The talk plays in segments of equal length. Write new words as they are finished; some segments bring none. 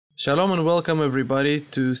Shalom and welcome everybody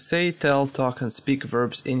to say, tell, talk and speak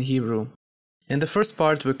verbs in Hebrew. In the first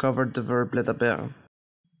part we covered the verb Ledaber.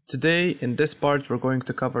 Today in this part we're going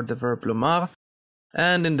to cover the verb Lomar,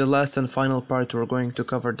 and in the last and final part we're going to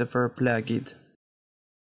cover the verb Lehagid.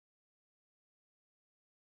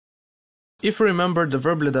 If you remember, the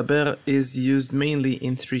verb Ledaber is used mainly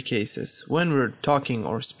in three cases: when we're talking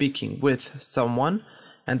or speaking with someone,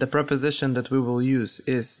 and the preposition that we will use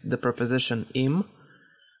is the preposition im;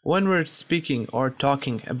 when we're speaking or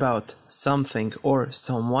talking about something or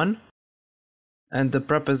someone, and the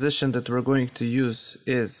preposition that we're going to use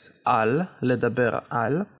is al, ledaber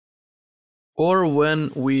al; or when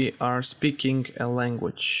we are speaking a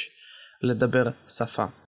language, ledaber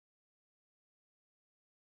safa.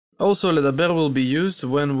 Also, ledaber will be used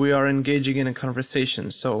when we are engaging in a conversation,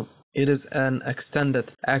 so it is an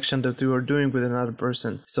extended action that we are doing with another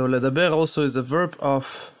person. So ledaber also is a verb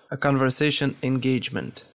of a conversation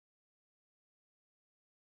engagement.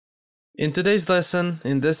 In today's lesson,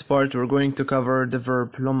 in this part, we're going to cover the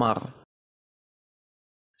verb lomar.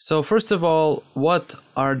 So first of all, what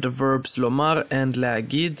are the verbs lomar and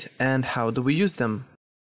lehagid, and how do we use them?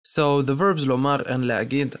 So the verbs lomar and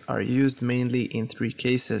lehagid are used mainly in three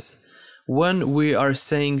cases: when we are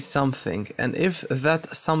saying something, and if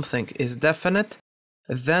that something is definite,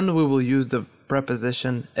 then we will use the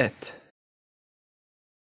preposition et.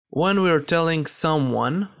 When we are telling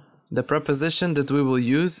someone, the preposition that we will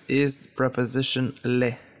use is the preposition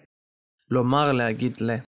le, lomar lehagid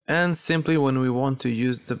le. And simply when we want to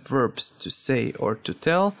use the verbs to say or to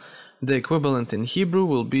tell, the equivalent in Hebrew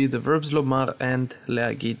will be the verbs lomar and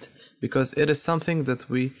lehagid, because it is something that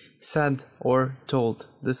we said or told.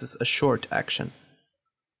 This is a short action.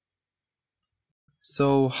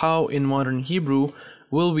 So how in modern Hebrew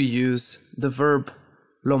will we use the verb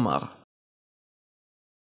lomar?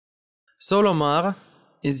 So lomar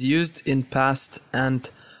is used in past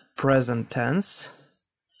and present tense,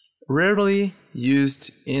 rarely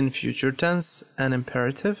used in future tense and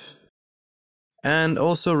imperative, and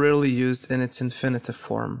also rarely used in its infinitive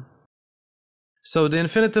form. So the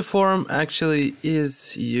infinitive form actually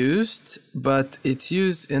is used, but it's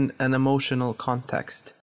used in an emotional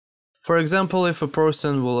context. For example, if a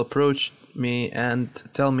person will approach me and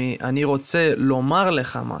tell me, "Ani rotze lomar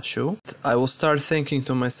lecha mashu," I will start thinking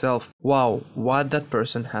to myself, wow, what that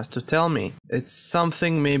person has to tell me. It's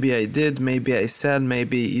something maybe I did, maybe I said,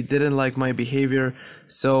 maybe he didn't like my behavior,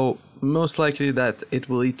 so most likely that it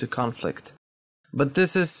will lead to conflict. But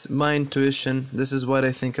this is my intuition, this is what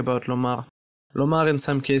I think about lomar. Lomar in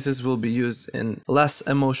some cases will be used in less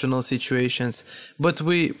emotional situations, but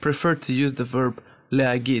we prefer to use the verb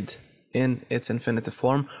lehagid in its infinitive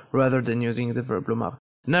form rather than using the verb lomar.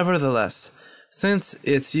 Nevertheless, since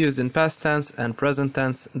it's used in past tense and present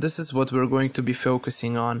tense, this is what we're going to be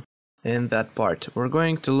focusing on in that part. We're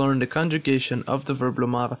going to learn the conjugation of the verb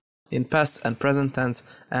lomar in past and present tense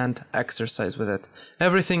and exercise with it.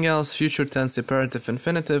 Everything else, future tense, imperative,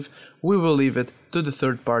 infinitive, we will leave it to the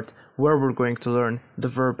third part where we're going to learn the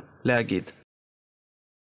verb lehagid.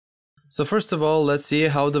 So first of all, let's see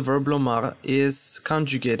how the verb lomar is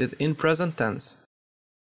conjugated in present tense.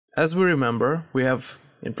 As we remember, we have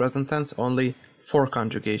in present tense only 4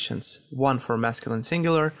 conjugations: one for masculine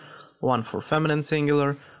singular, one for feminine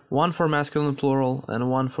singular, one for masculine plural,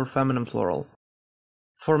 and one for feminine plural.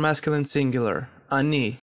 For masculine singular,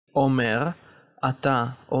 ani omer,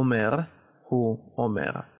 ata omer, hu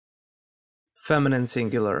omer. Feminine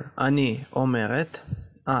singular, ani omeret,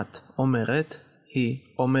 at omeret, hi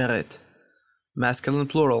omeret. Masculine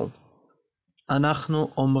plural,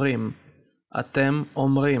 אנחנו אומרים, אתם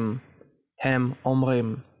אומרים, הם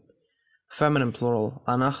אומרים. Feminine plural,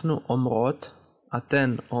 אנחנו אומרות,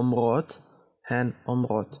 אתן אומרות, הן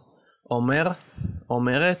אומרות. אומר,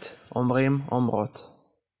 אומרת, אומרים, אומרות.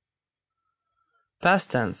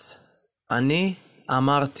 Past tense, אני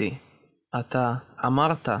אמרתי, אתה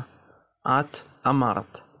אמרת, את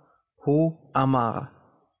אמרת, הוא אמר,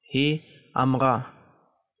 היא אמרה.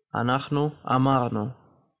 אנחנו אמרנו,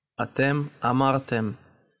 אתם אמרתם,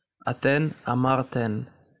 אתן אמרתן,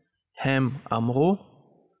 הם אמרו,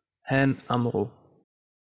 הן אמרו.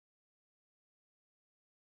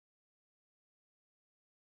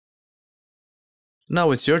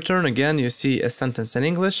 Now it's your turn again. You see a sentence in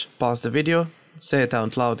English, pause the video, say it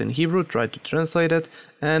out loud in Hebrew, try to translate it,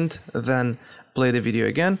 and then play the video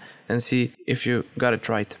again and see if you got it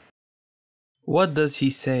right. What does he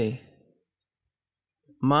say?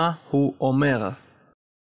 מה הוא אומר?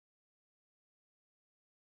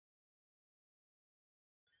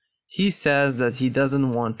 He says that he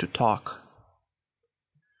doesn't want to talk.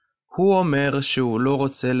 הוא אומר שהוא לא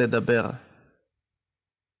רוצה לדבר.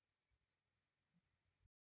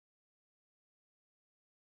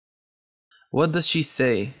 What does she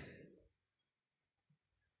say?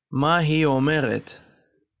 מה היא אומרת?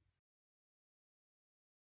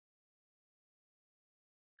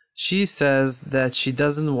 She says that she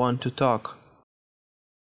doesn't want to talk.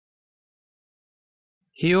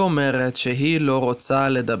 היא אומרת שהיא לא רוצה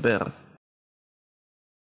לדבר.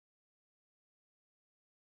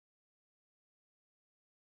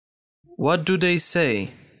 What do they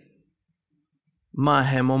say? מה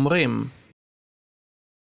הם אומרים?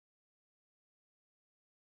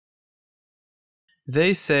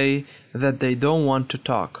 They say that they don't want to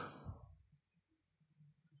talk.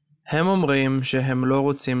 הם אומרים שהם לא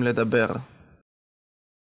רוצים לדבר.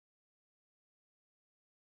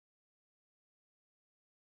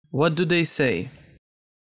 What do they say?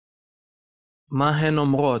 מה הן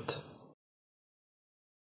אומרות?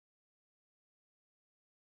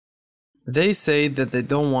 They say that they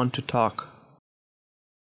don't want to talk.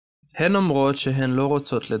 הן אומרות שהן לא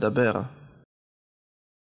רוצות לדבר.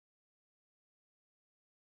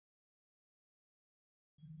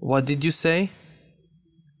 What did you say?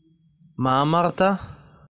 מה אמרת?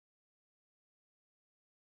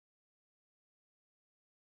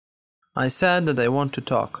 I said that I want to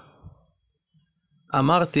talk.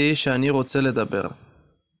 אמרתי שאני רוצה לדבר.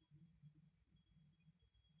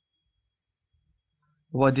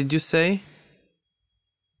 What did you say?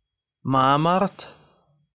 מה אמרת?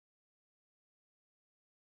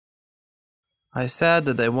 I said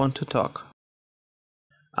that I want to talk.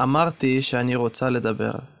 אמרתי שאני רוצה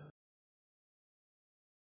לדבר.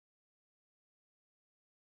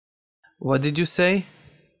 What did you say?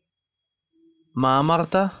 מה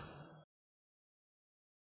אמרת?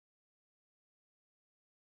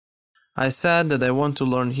 I said that I want to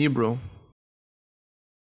learn Hebrew.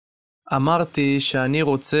 אמרתי שאני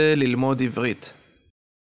רוצה ללמוד עברית.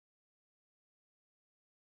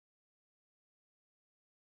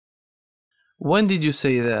 When did you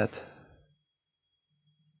say that?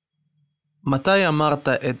 מתי אמרת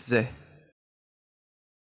את זה?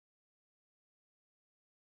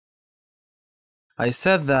 I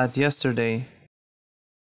said that yesterday.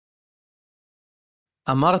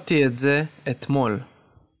 אמרתי את זה אתמול.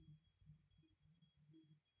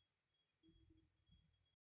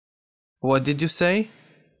 What did you say?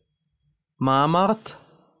 מה אמרת?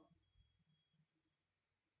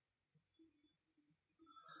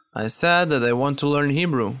 I said that I want to learn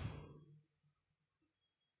Hebrew.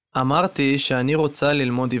 אמרתי שאני רוצה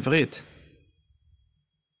ללמוד עברית.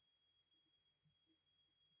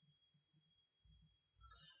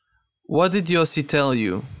 What did Yossi tell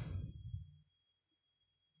you?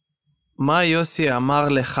 מה יוסי אמר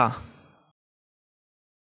לך?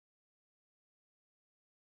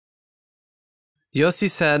 Yossi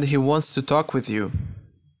said he wants to talk with you.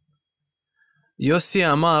 יוסי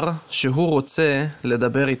אמר שהוא רוצה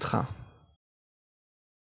לדבר איתך.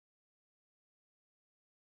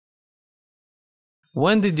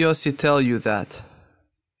 When did Yossi tell you that?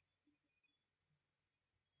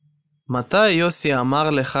 מתי יוסי אמר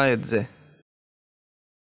לך את זה?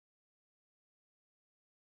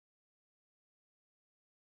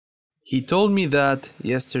 He told me that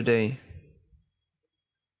yesterday.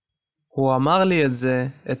 הוא אמר לי את זה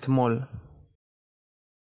אתמול.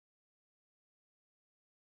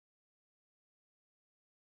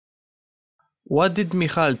 What did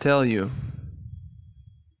מיכל tell you?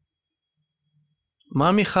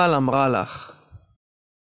 מה מיכל אמרה לך?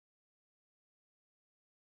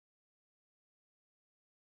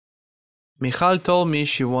 מיכל told me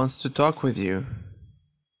she wants to talk with you.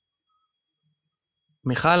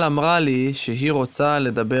 מיכל אמרה לי שהיא רוצה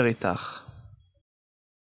לדבר איתך.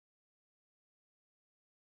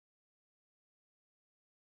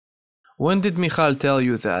 When did מיכל tell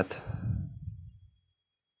you that?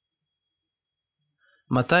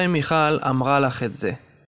 מתי מיכל אמרה לך את זה?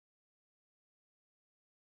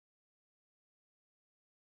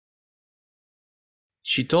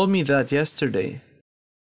 She told me that yesterday.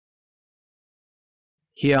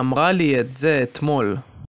 היא אמרה לי את זה אתמול.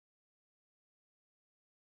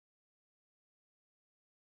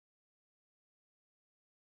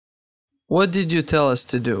 What did you tell us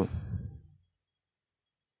to do?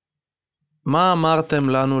 מה אמרתם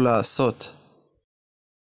לנו לעשות?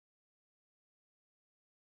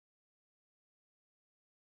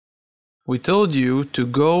 We told you to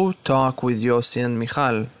go talk with Yossi and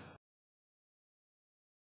Michal.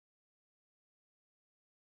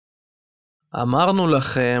 אמרנו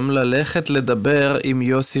לכם ללכת לדבר עם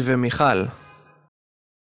יוסי ומיכל.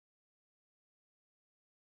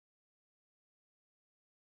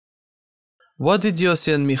 What did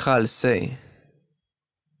Yossi and Michal say?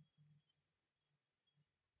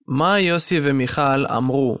 מה יוסי ומיכל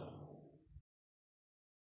אמרו?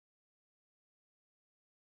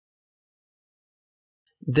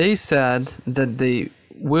 They said that they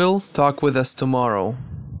will talk with us tomorrow.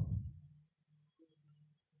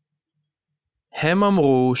 הם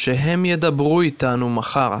אמרו שהם ידברו איתנו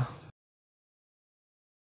מחר.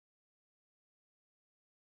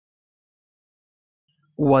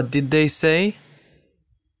 What did they say?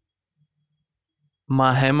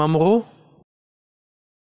 מה הם אמרו?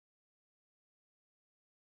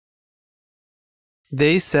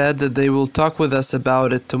 They said that they will talk with us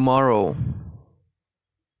about it tomorrow.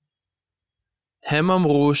 הם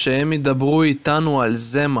אמרו שהם ידברו איתנו על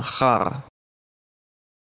זה מחר.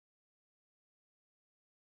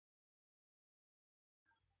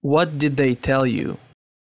 What did they tell you?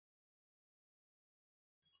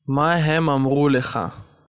 מה הם אמרו לך?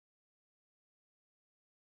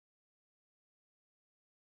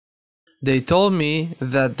 They told me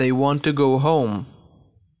that they want to go home.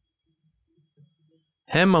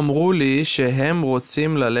 הם אמרו לי שהם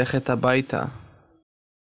רוצים ללכת הביתה.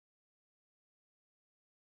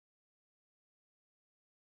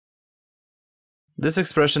 This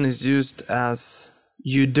expression is used as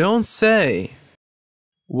you don't say.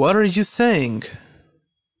 What are you saying?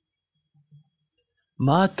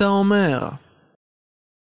 מה אתה אומר?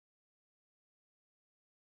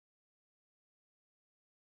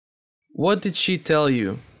 What did she tell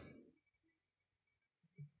you?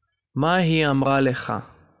 מה היא אמרה לך?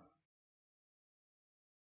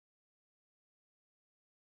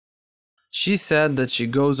 She said that she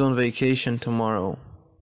goes on vacation tomorrow.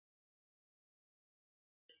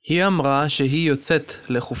 היא אמרה שהיא יוצאת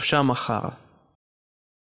לחופשה מחר.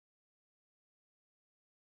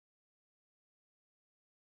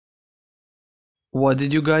 What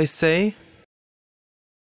did you guys say?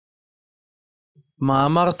 מה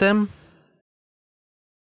אמרתם?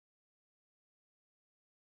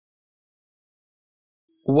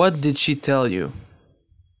 What did she tell you?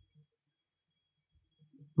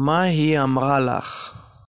 מה היא אמרה לך?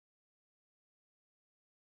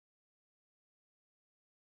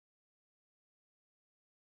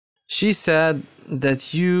 She said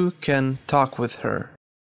that you can talk with her.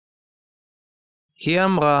 היא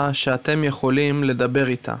אמרה שאתם יכולים לדבר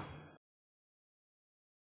איתה.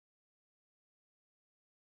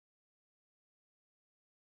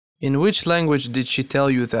 In which language did she tell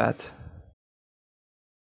you that?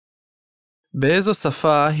 באיזו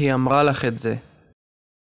שפה היא אמרה לך את זה?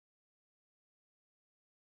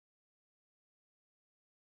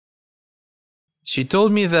 She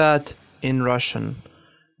told me that in Russian.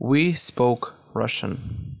 We spoke Russian.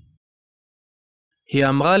 היא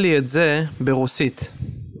אמרה לי את זה ברוסית.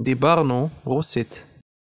 דיברנו רוסית.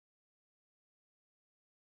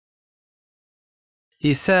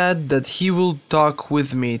 He said that he will talk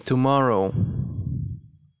with me tomorrow.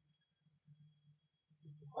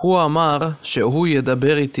 הוא אמר שהוא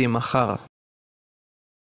ידבר איתי מחר.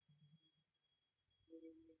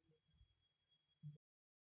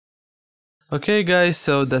 Okay guys,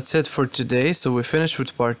 so that's it for today. So we finished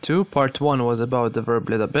with part 2. Part 1 was about the verb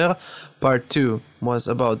Ledaber. Part 2 was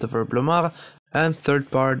about the verb Lomar. And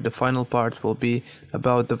third part, the final part, will be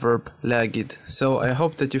about the verb Lehagid. So I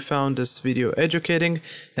hope that you found this video educating.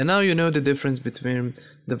 And now you know the difference between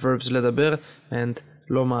the verbs Ledaber and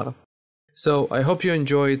Lomar. So I hope you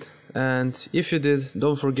enjoyed, and if you did,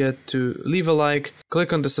 don't forget to leave a like,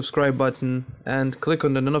 click on the subscribe button, and click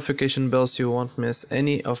on the notification bell so you won't miss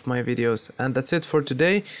any of my videos. And that's it for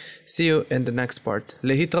today. See you in the next part.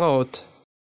 Lehitraot.